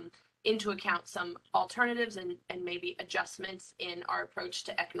into account some alternatives and maybe adjustments in our approach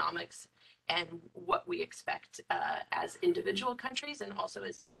to economics and what we expect as individual countries, and also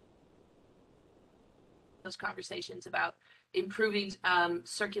as those conversations about improving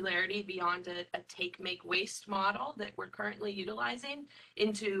circularity beyond a take, make, waste model that we're currently utilizing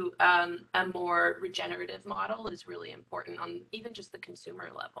into a more regenerative model is really important on even just the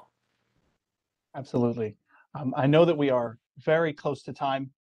consumer level. Absolutely. I know that we are very close to time,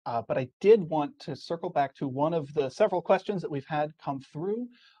 but I did want to circle back to one of the several questions that we've had come through.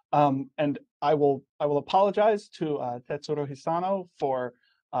 And I will apologize to Tetsuro Hisano for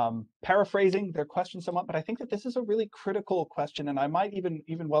paraphrasing their question somewhat, but I think that this is a really critical question, and I might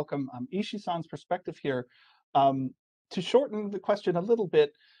even welcome Ishii-san's perspective here. To shorten the question a little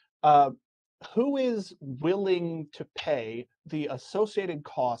bit, who is willing to pay the associated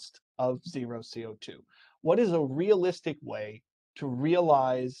cost of zero CO2? What is a realistic way to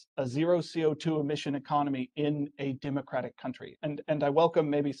realize a zero CO2 emission economy in a democratic country? And I welcome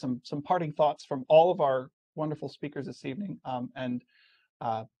maybe some parting thoughts from all of our wonderful speakers this evening, and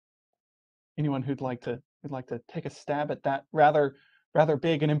anyone who'd like to take a stab at that rather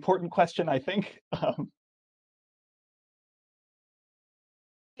big and important question, I think.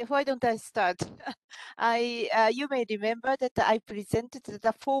 Why don't I start? You may remember that I presented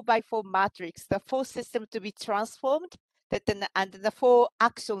the 4x4 matrix, the 4 systems to be transformed, and the 4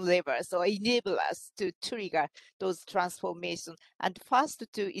 action levers or enablers to trigger those transformations. And first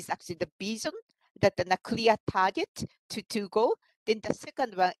 2 is actually the vision, that a clear target to go. Then the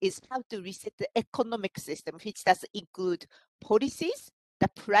second one is how to reset the economic system, which does include policies, the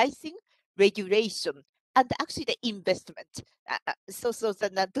pricing, regulation, and actually the investment. So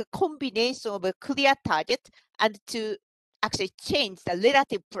the combination of a clear target and to actually change the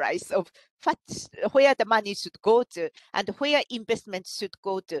relative price of where the money should go to and where investment should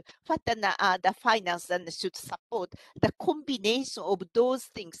go to, what the finance and should support. The combination of those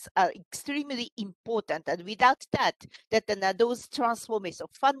things are extremely important, and without that, those transformation,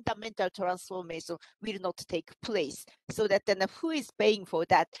 fundamental transformation, will not take place. So that who is paying for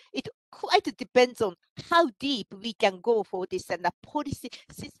that? It quite depends on how deep we can go for this and the policy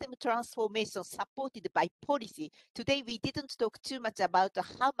system transformation supported by policy. Today we didn't talk too much about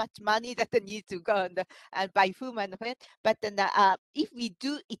how much money that needs to go and by whom and when, but if we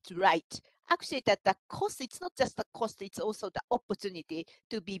do it right, actually that the cost, it's not just the cost, it's also the opportunity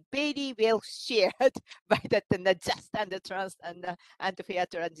to be very well shared by that just and the fair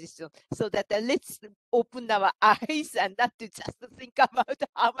transition. So that let's open our eyes and not to just think about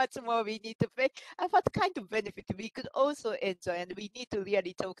how much more we need to pay and what kind of benefit we could also enjoy. And we need to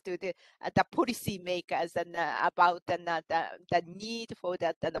really talk to the policy makers and about the need for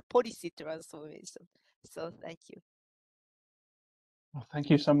that policy transformation. So thank you. Well, thank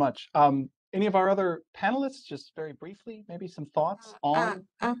you so much. Any of our other panelists, just very briefly, maybe some thoughts on?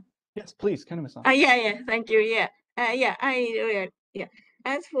 Yes, please, KAINUMA-san. Thank you.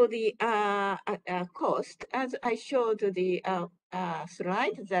 As for the cost, as I showed the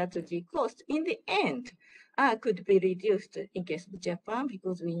slide, that the cost in the end could be reduced in case of Japan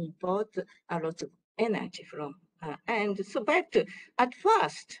because we import a lot of energy from. And so, but at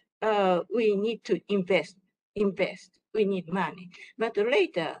first, we need to invest. We need money, but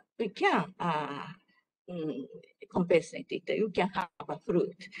later we can compensated. You can have a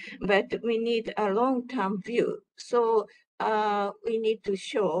fruit, but we need a long-term view. So we need to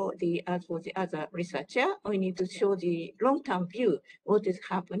show as for the other researcher, we need to show the long-term view, what is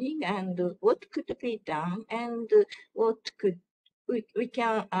happening and what could be done and what could we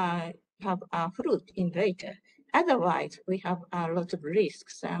can have a fruit in later. Otherwise, we have a lot of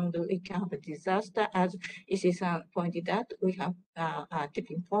risks and we can have a disaster. As Ishii-san pointed out, we have a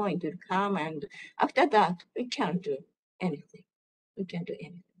tipping point will come, and after that, we can't do anything. We can't do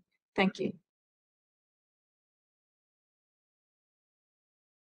anything. Thank you.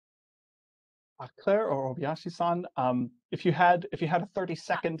 Claire or Obayashi-san, if you had a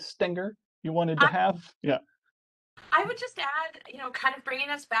 30-second stinger you wanted to have, yeah. I would just add, kind of bringing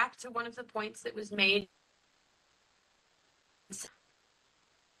us back to one of the points that was made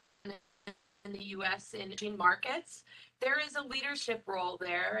in the U.S. in markets. There is a leadership role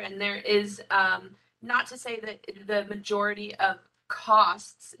there, and there is not to say that the majority of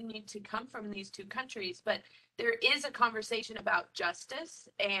costs need to come from these two countries, but there is a conversation about justice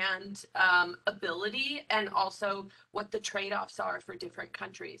and ability, and also what the trade-offs are for different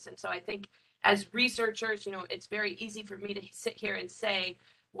countries. And so I think as researchers, it's very easy for me to sit here and say,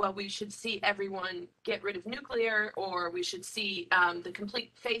 well, we should see everyone get rid of nuclear, or we should see the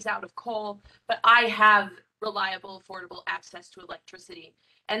complete phase out of coal. But I have reliable, affordable access to electricity.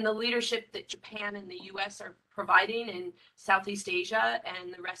 And the leadership that Japan and the US are providing in Southeast Asia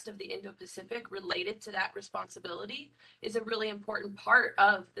and the rest of the Indo-Pacific related to that responsibility is a really important part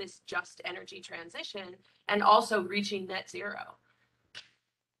of this just energy transition and also reaching net zero.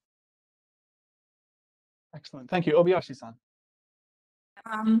 Excellent. Thank you. Obayashi-san.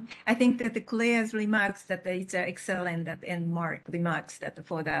 I think that the Clare's remarks that it's excellent and Mark remarks that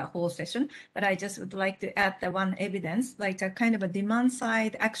for the whole session, but I just would like to add the one evidence, like a kind of a demand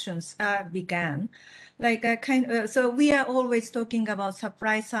side actions began. Like a so we are always talking about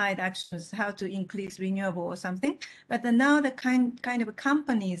supply side actions, how to increase renewable or something, but now the kind of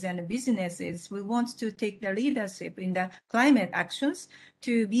companies and businesses, we want to take the leadership in the climate actions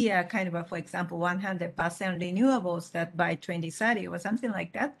to be a kind of a, for example, 100% renewables that by 2030 or something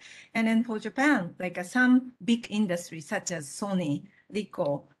like that. And then for Japan, like some big industries such as Sony,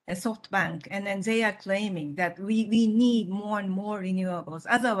 RICHARDSON, and SoftBank, and then they are claiming that we need more and more renewables.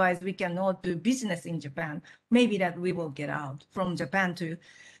 Otherwise, we cannot do business in Japan. Maybe that we will get out from Japan to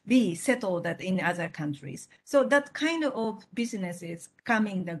be settled in other countries. So that kind of business is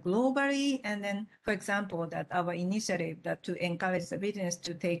coming globally. And then, for example, that our initiative that to encourage the business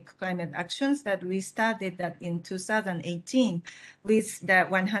to take climate actions that we started that in 2018 with the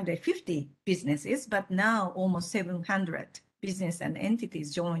 150 businesses, but now almost 700 business and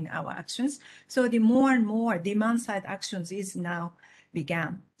entities join our actions. So the more and more demand side actions is now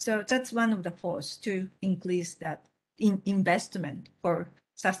began. So that's one of the force to increase that investment for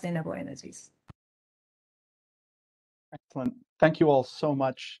sustainable energies. Excellent. Thank you all so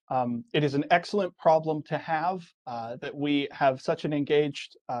much. It is an excellent problem to have, that we have such an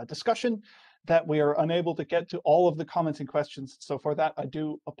engaged discussion that we are unable to get to all of the comments and questions. So for that, I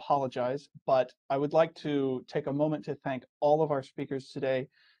do apologize, but I would like to take a moment to thank all of our speakers today.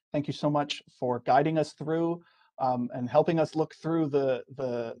 Thank you so much for guiding us through and helping us look through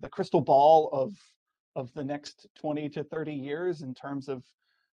the crystal ball of the next 20 to 30 years in terms of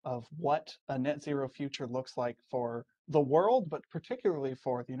what a net zero future looks like for the world, but particularly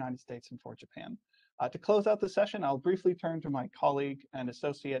for the United States and for Japan. To close out the session, I'll briefly turn to my colleague and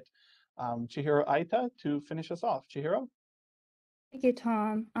associate, Chihiro Aita, to finish us off. Chihiro? Thank you,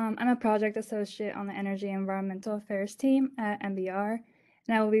 Tom. I'm a project associate on the Energy and Environmental Affairs team at MBR,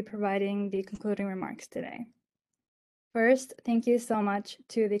 and I will be providing the concluding remarks today. First, thank you so much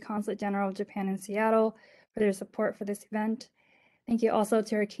to the Consulate General of Japan in Seattle for their support for this event. Thank you also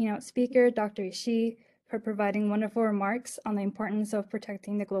to our keynote speaker, Dr. ISHII, for providing wonderful remarks on the importance of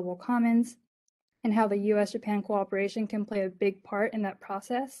protecting the global commons and how the US-Japan cooperation can play a big part in that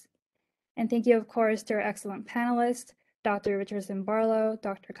process. And thank you, of course, to our excellent panelists, Dr. Richardson-Barlow,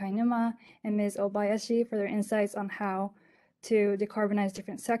 Dr. KAINUMA, and Ms. OHBAYASHI for their insights on how to decarbonize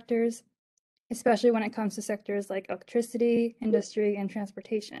different sectors, especially when it comes to sectors like electricity, industry, and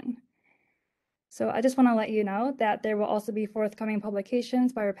transportation. So I just want to let you know that there will also be forthcoming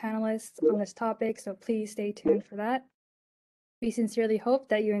publications by our panelists on this topic, so please stay tuned for that. We sincerely hope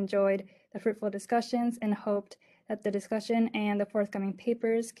that you enjoyed the fruitful discussions and hoped that the discussion and the forthcoming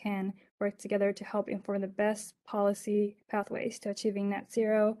papers can work together to help inform the best policy pathways to achieving net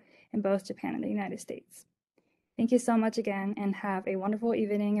zero in both Japan and the United States. Thank you so much again, and have a wonderful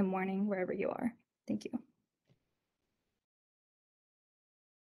evening and morning wherever you are. Thank you.